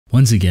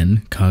Once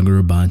again,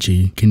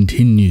 Kagurabachi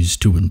continues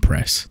to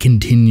impress,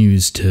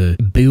 continues to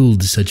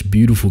build such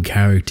beautiful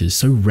characters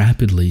so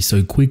rapidly,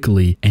 so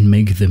quickly, and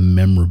make them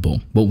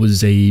memorable. What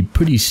was a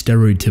pretty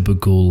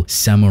stereotypical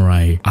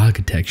samurai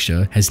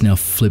architecture has now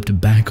flipped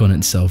back on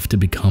itself to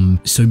become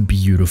so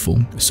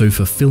beautiful, so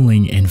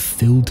fulfilling, and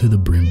filled to the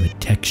brim with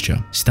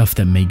texture. Stuff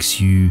that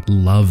makes you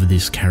love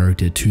this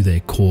character to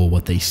their core,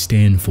 what they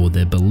stand for,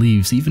 their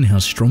beliefs, even how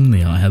strong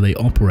they are, how they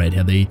operate,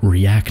 how they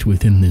react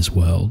within this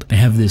world. They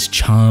have this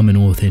charm and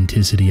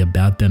authenticity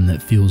about them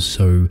that feels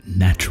so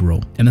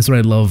natural. And that's what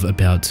I love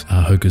about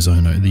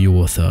Hokuzono, the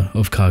author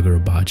of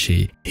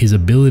Kagurabachi. His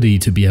ability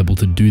to be able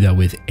to do that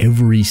with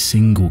every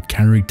single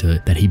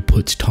character that he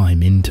puts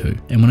time into.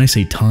 And when I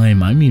say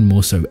time, I mean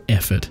more so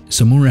effort.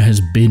 Samura has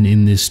been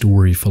in this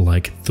story for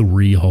like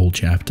 3 whole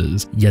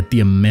chapters, yet the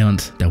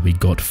amount that we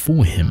got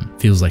for him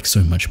feels like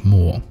so much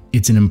more.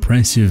 It's an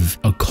impressive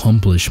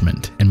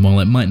accomplishment, and while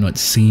it might not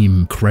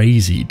seem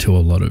crazy to a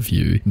lot of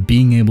you,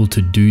 being able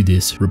to do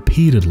this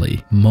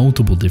repeatedly,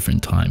 multiple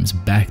different times,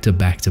 back to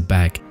back to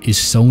back, is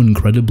so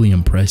incredibly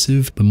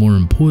impressive, but more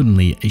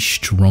importantly, a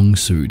strong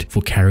suit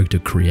for character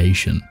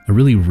creation. A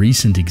really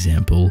recent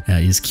example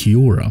is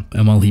Kiora,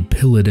 and while he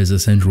pillared as a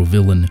central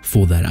villain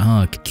for that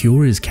arc,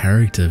 Kiora's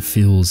character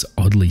feels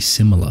oddly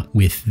similar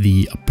with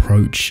the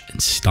approach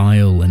and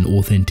style and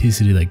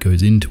authenticity that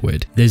goes into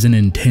it. There's an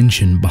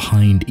intention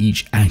behind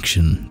each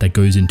action that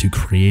goes into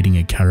creating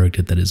a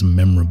character that is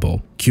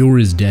memorable.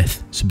 Kyora's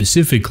death,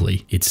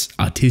 specifically its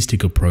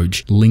artistic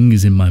approach,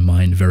 lingers in my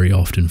mind very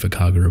often for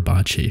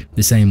Kagurabachi,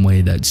 the same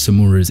way that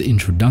Samura's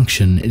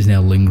introduction is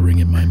now lingering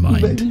in my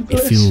mind.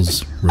 It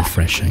feels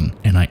refreshing,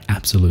 and I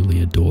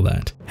absolutely adore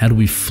that. How do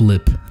we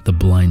flip the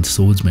blind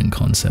swordsman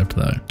concept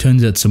though?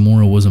 Turns out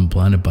Samura wasn't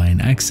blinded by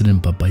an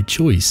accident but by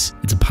choice.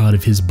 It's a part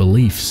of his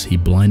beliefs. He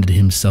blinded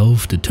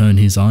himself to turn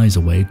his eyes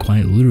away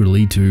quite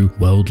literally to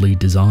worldly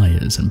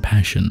desires and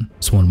passion.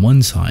 So on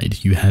one side,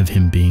 you have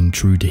him being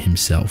true to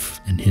himself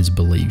and his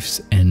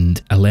beliefs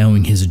and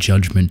allowing his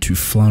judgment to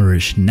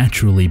flourish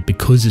naturally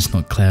because it's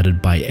not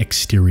clouded by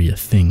exterior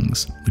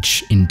things,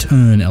 which in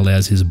turn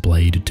allows his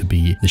blade to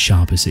be the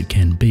sharpest it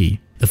can be.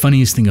 The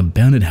funniest thing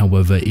about it,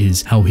 however,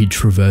 is how he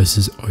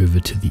traverses over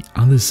to the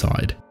other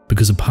side,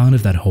 because a part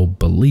of that whole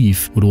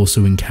belief would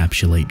also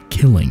encapsulate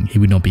killing. He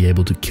would not be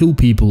able to kill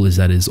people, as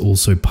that is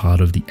also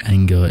part of the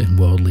anger and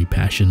worldly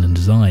passion and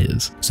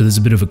desires. So there's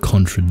a bit of a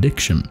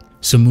contradiction.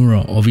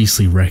 Samura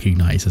obviously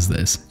recognizes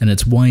this, and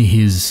it's why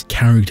his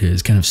character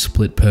is kind of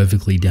split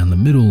perfectly down the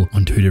middle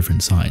on 2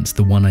 different sides.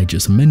 The one I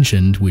just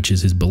mentioned, which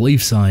is his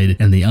belief side,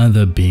 and the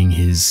other being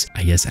his,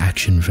 I guess,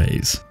 action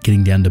phase.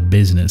 Getting down to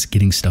business,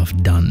 getting stuff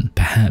done.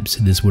 Perhaps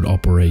this would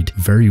operate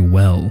very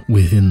well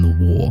within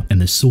the war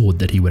and the sword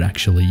that he would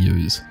actually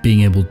use.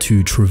 Being able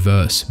to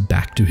traverse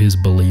back to his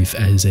belief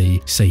as a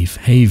safe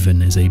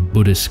haven, as a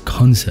Buddhist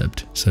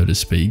concept, so to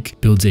speak,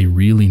 builds a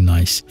really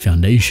nice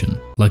foundation.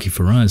 Lucky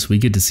for us, we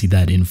get to see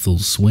that in full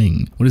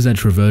swing. What does that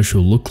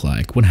traversal look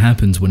like? What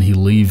happens when he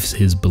leaves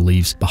his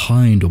beliefs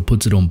behind or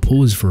puts it on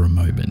pause for a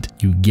moment?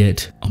 You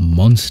get a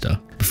monster.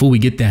 Before we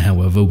get there,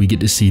 however, we get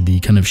to see the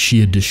kind of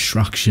sheer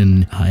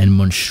destruction and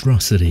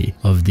monstrosity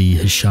of the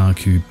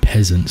Hishaku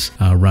peasants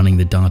running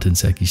the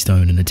Dartenseki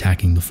stone and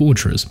attacking the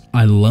fortress.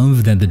 I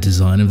love that the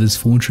design of this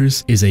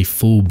fortress is a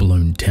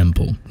full-blown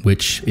temple,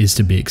 which is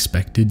to be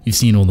expected. You've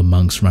seen all the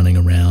monks running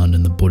around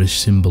and the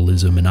Buddhist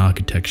symbolism and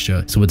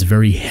architecture, so it's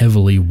very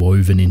heavily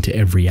woven into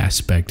every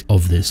aspect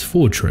of this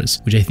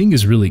fortress, which I think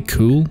is really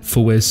cool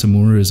for where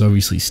Samura is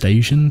obviously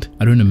stationed.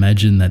 I don't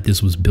imagine that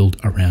this was built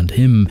around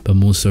him, but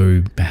more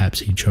so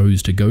perhaps he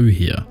chose to go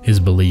here, his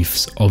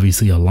beliefs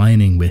obviously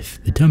aligning with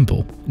the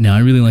temple. Now, I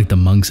really like the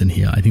monks in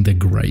here. I think they're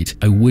great.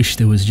 I wish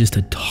there was just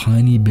a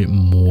tiny bit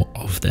more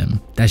of them.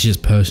 That's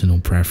just personal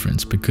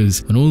preference,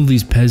 because when all of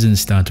these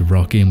peasants start to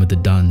rock in with the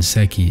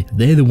Dartenseki,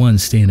 they're the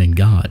ones standing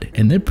guard,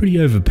 and they're pretty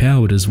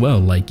overpowered as well.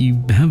 Like,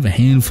 you have a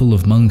handful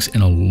of monks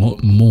and a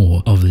lot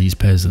more of these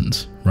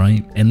peasants,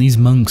 right? And these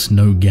monks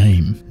know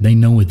game. They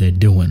know what they're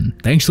doing.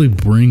 They actually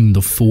bring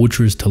the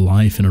fortress to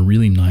life in a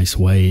really nice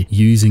way,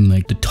 using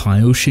like the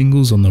tile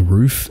shingles on the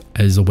roof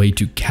as a way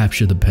to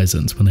capture the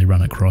peasants when they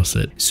run across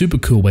it. Super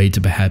cool way to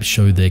perhaps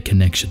show their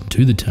connection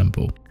to the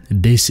temple.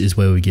 This is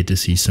where we get to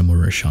see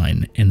Samura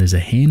shine, and there's a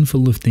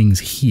handful of things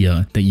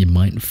here that you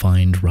might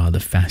find rather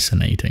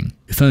fascinating.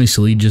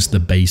 Firstly, just the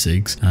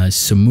basics.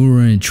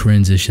 Samura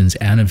transitions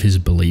out of his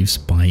beliefs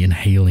by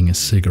inhaling a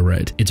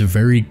cigarette. It's a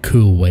very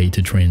cool way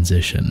to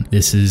transition.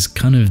 This is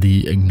kind of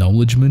the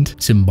acknowledgement,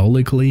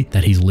 symbolically,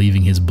 that he's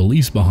leaving his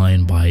beliefs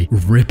behind by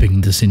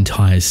ripping this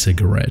entire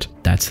cigarette.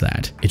 That's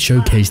that. It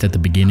showcased at the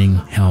beginning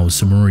how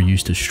Samura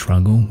used to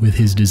struggle with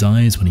his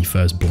desires when he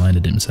first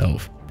blinded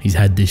himself. He's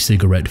had this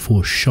cigarette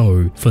for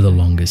show for the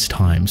longest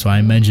time, so I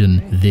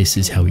imagine this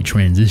is how he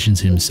transitions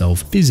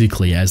himself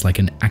physically as like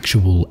an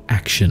actual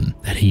action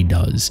that he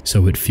does,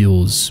 so it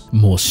feels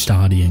more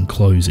sturdy and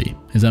closey.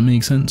 Does that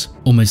make sense?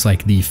 Almost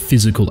like the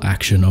physical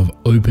action of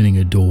opening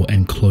a door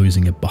and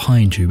closing it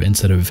behind you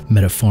instead of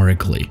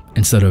metaphorically,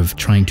 instead of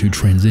trying to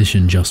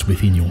transition just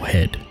within your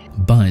head.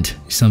 but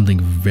something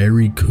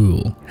very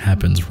cool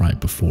happens right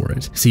before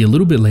it. See, a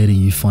little bit later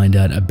you find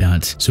out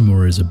about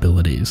Samura's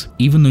abilities.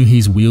 Even though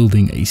he's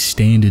wielding a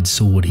standard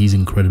sword, he's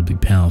incredibly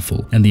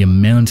powerful, and the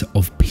amount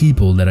of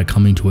people that are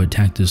coming to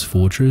attack this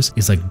fortress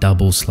is like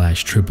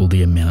double/triple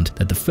the amount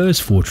that the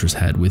first fortress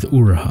had with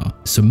Uraha.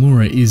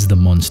 Samura is the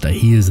monster,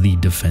 he is the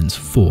defense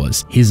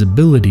force. His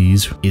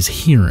abilities is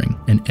hearing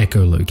and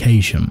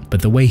echolocation,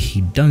 but the way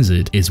he does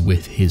it is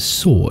with his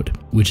sword,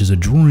 which is a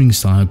drawing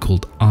style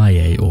called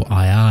Ie or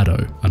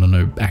Iado. I don't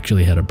know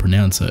actually how to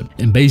pronounce it.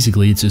 And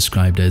basically it's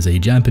described as a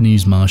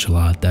Japanese martial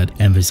art that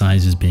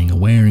emphasizes being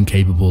aware and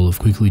capable of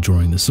quickly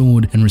drawing the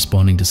sword and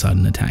responding to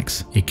sudden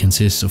attacks. It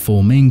consists of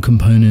 4 main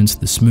components: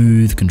 the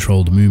smooth,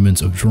 controlled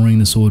movements of drawing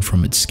the sword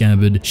from its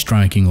scabbard,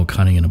 striking or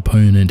cutting an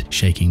opponent,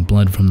 shaking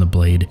blood from the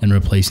blade, and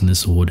replacing the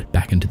sword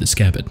back into the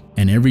scabbard.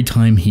 And every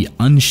time he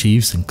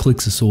unsheaths and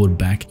clicks the sword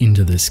back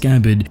into the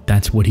scabbard,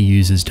 that's what he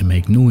uses to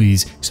make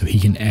noise so he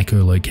can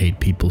echolocate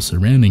people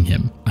surrounding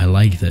him. I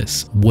like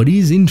this. What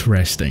is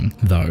interesting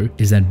though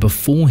is that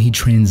before he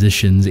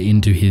transitions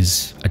into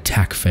his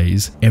attack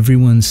phase,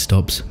 everyone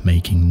stops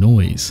making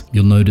noise.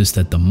 You'll notice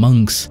that the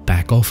monks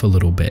back off a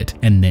little bit,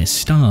 and their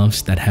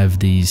staffs that have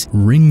these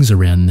rings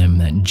around them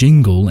that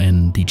jingle,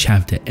 and the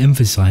chapter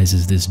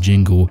emphasizes this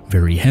jingle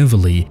very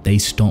heavily, they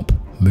stop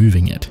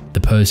moving it. The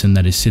person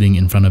that is sitting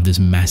in front of this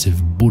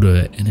massive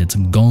Buddha and its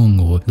gong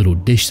or little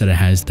dish that it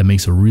has that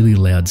makes a really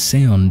loud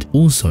sound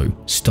also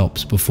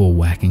stops before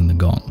whacking the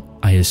gong.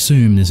 I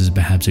assume this is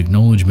perhaps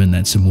acknowledgement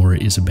that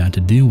Samura is about to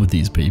deal with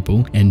these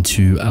people, and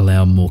to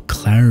allow more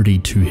clarity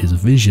to his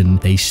vision,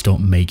 they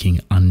stop making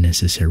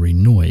unnecessary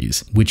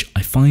noise, which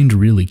I find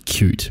really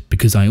cute,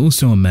 because I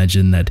also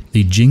imagine that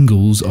the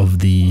jingles of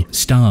the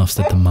staffs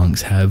that the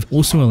monks have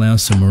also allow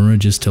Samura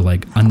just to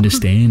like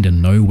understand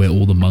and know where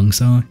all the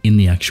monks are in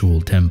the actual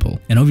temple.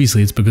 And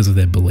obviously it's because of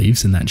their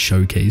beliefs and that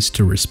showcase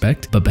to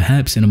respect, but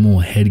perhaps in a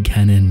more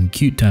headcanon,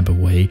 cute type of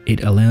way,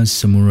 it allows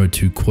Samura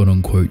to quote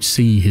unquote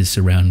see his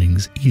surroundings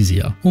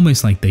easier,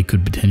 almost like they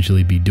could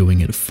potentially be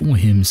doing it for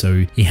him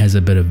so he has a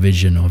better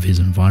vision of his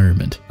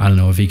environment. I don't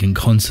know if he can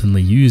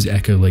constantly use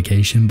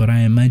echolocation, but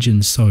I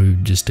imagine so,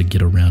 just to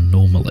get around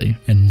normally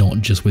and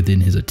not just within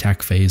his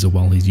attack phase or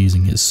while he's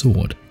using his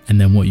sword. And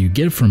then what you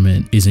get from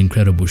it is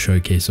incredible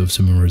showcase of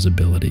Samura's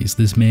abilities.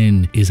 This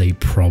man is a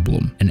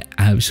problem, an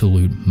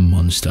absolute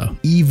monster.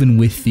 Even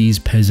with these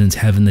peasants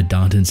having the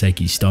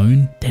Dantenseki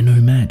stone, they're no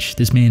match.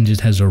 This man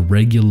just has a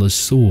regular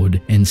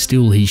sword, and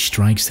still he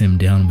strikes them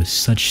down with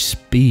such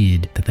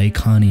speed that they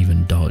can't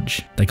even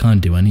dodge. They can't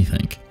do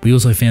anything. We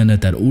also found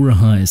out that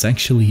Uraha is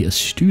actually a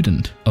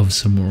student of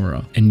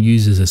Samura and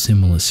uses a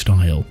similar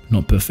style.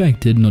 Not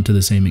perfected, not to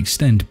the same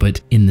extent,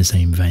 but in the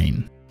same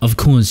vein. Of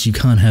course, you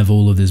can't have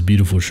all of this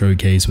beautiful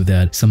showcase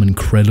without some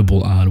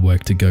incredible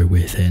artwork to go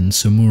with, and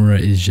Samura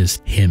is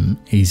just him.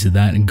 He's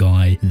that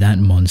guy, that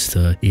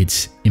monster.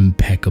 It's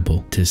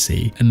impeccable to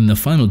see. And then the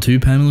final 2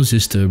 panels,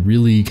 just to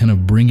really kind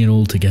of bring it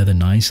all together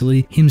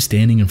nicely, him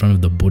standing in front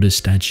of the Buddha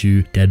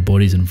statue, dead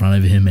bodies in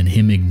front of him, and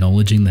him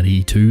acknowledging that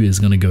he too is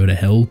going to go to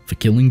hell for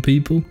killing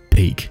people.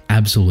 Peak.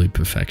 Absolute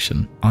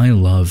perfection. I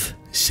love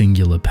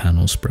singular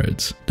panel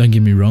spreads. Don't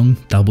get me wrong,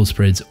 double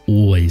spreads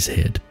always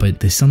hit, but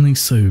there's something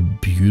so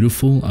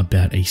beautiful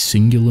about a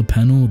singular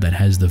panel that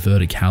has the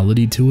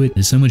verticality to it.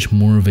 There's so much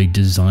more of a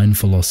design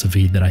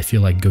philosophy that I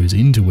feel like goes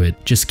into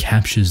it, just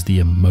captures the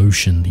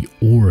emotion, the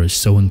aura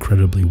so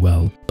incredibly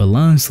well. But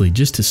lastly,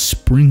 just to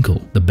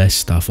sprinkle the best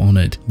stuff on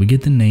it, we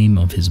get the name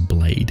of his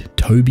blade,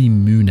 Toby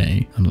Mune.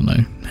 I don't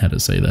know how to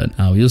say that.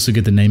 We also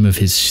get the name of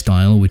his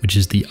style, which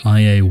is the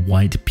IA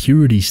White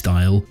Purity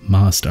Style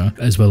Master,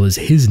 as well as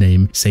his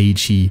name,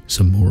 Seiichi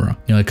Samura.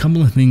 Now, a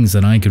couple of things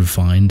that I could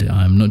find,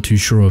 I'm not too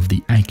sure of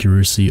the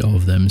accuracy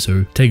of them,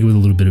 so take it with a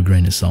little bit of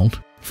grain of salt.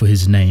 For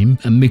his name,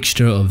 a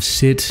mixture of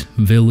sit,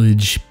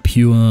 village,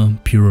 pure,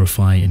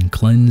 purify, and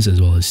cleanse, as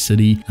well as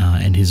city.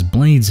 And his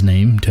blade's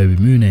name, Toby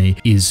Mune,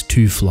 is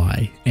to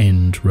fly,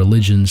 and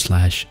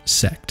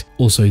religion/sect.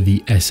 Also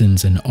the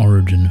essence and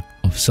origin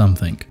of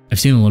something. I've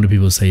seen a lot of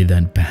people say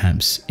that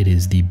perhaps it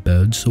is the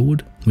bird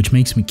sword, which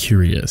makes me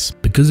curious.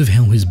 Because of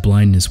how his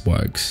blindness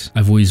works,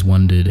 I've always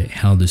wondered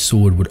how the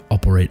sword would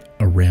operate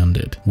around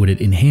it. Would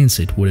it enhance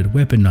it? Would it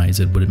weaponize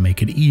it? Would it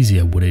make it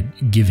easier? Would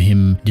it give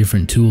him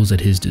different tools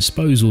at his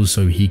disposal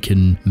so he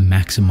can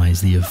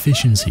maximize the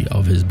efficiency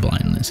of his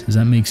blindness? Does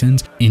that make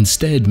sense?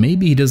 Instead,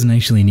 maybe he doesn't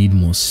actually need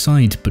more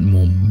sight, but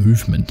more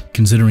movement.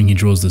 Considering he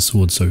draws the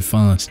sword so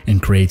fast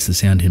and creates the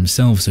sound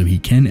himself so he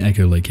can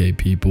echolocate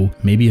people,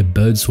 maybe a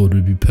bird sword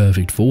would be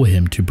perfect for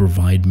him to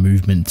provide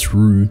movement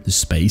through the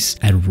space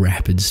at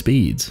rapid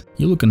speeds.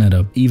 You're looking at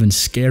an even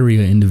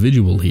scarier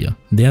individual here.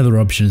 The other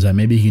option is that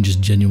maybe he can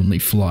just genuinely only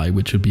fly,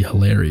 which would be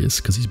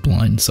hilarious because he's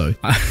blind. So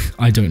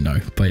I don't know,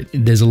 but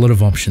there's a lot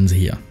of options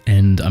here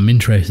and I'm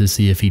interested to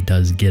see if he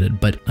does get it,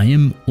 but I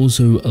am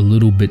also a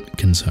little bit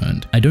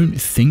concerned. I don't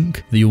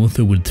think the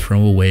author would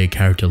throw away a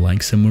character like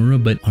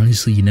Samura, but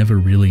honestly, you never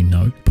really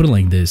know. Put it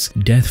like this,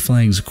 death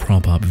flags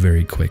crop up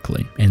very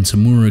quickly, and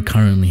Samura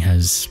currently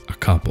has a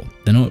couple.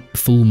 They're not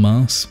full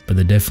mass, but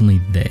they're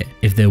definitely there.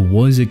 If there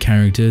was a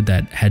character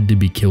that had to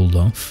be killed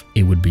off,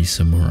 it would be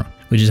Samura,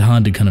 which is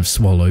hard to kind of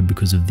swallow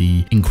because of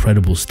the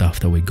incredible stuff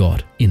that we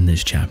got in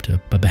this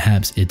chapter, but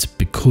perhaps it's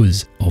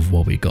because of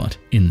what we got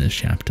in this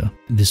chapter.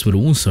 This would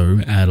also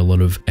add a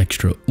lot of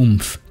extra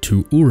oomph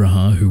to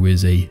Uraha, who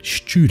is a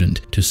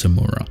student to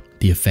Samura.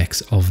 The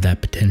effects of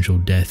that potential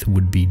death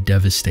would be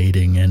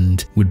devastating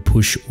and would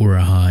push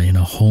Uraha in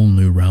a whole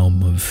new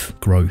realm of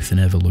growth and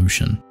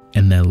evolution.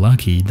 And they're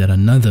lucky that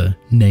another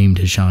named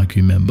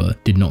Hishaku member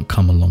did not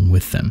come along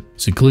with them.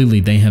 So clearly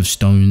they have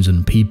stones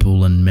and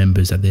people and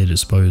members at their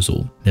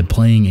disposal. They're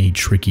playing a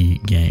tricky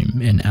game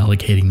and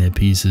allocating their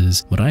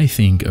pieces, what I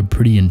think are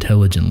pretty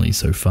intelligently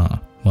so far.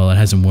 While it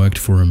hasn't worked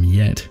for them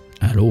yet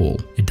at all,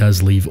 it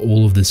does leave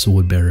all of the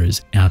sword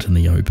bearers out in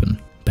the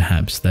open.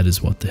 Perhaps that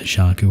is what the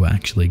Hishaku are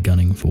actually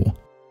gunning for.